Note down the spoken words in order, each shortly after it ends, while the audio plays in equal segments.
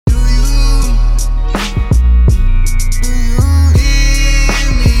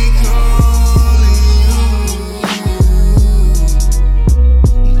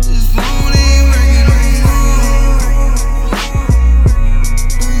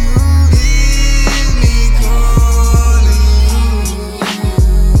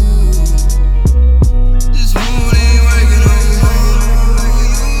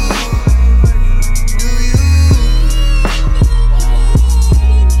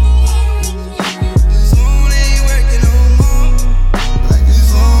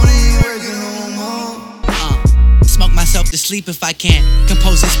sleep if I can.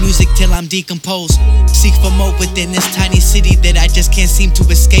 Compose this music till I'm decomposed. Seek for more within this tiny city that I just can't seem to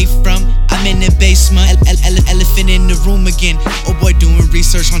escape from. I'm in the basement, elephant in the room again. Oh boy, doing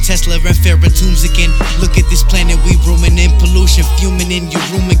research on Tesla and Ferrotombs again. Look at this planet we rooming in, pollution fuming in your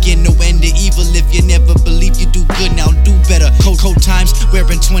room again. No end to evil if you never believe you do good, now do better. Cold times,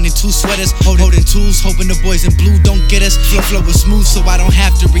 wearing 22 sweaters, holding tools, hoping the boys in blue don't get us. Flow is smooth so I don't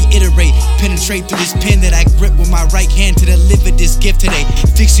have to reiterate. Penetrate through this pen that I grip with my right hand to deliver this gift today.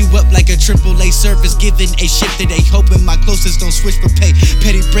 Fix you up like a AAA service, giving a shift today. Hoping my closest don't switch for pay.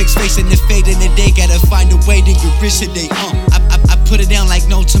 Petty breaks facing the fade in the day. Gotta find a way to get rich today. I put it down like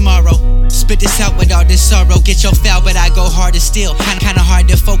no tomorrow. Spit this out with all this sorrow. Get your foul, but I go harder still. Kinda hard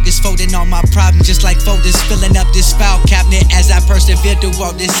to focus, folding all my problems just like folders. Filling up this file cabinet as I persevere through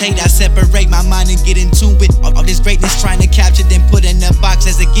all this hate. I separate my mind and get in tune with all this greatness, trying to capture, then put in a box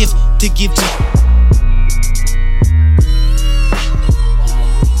as a gift to give to.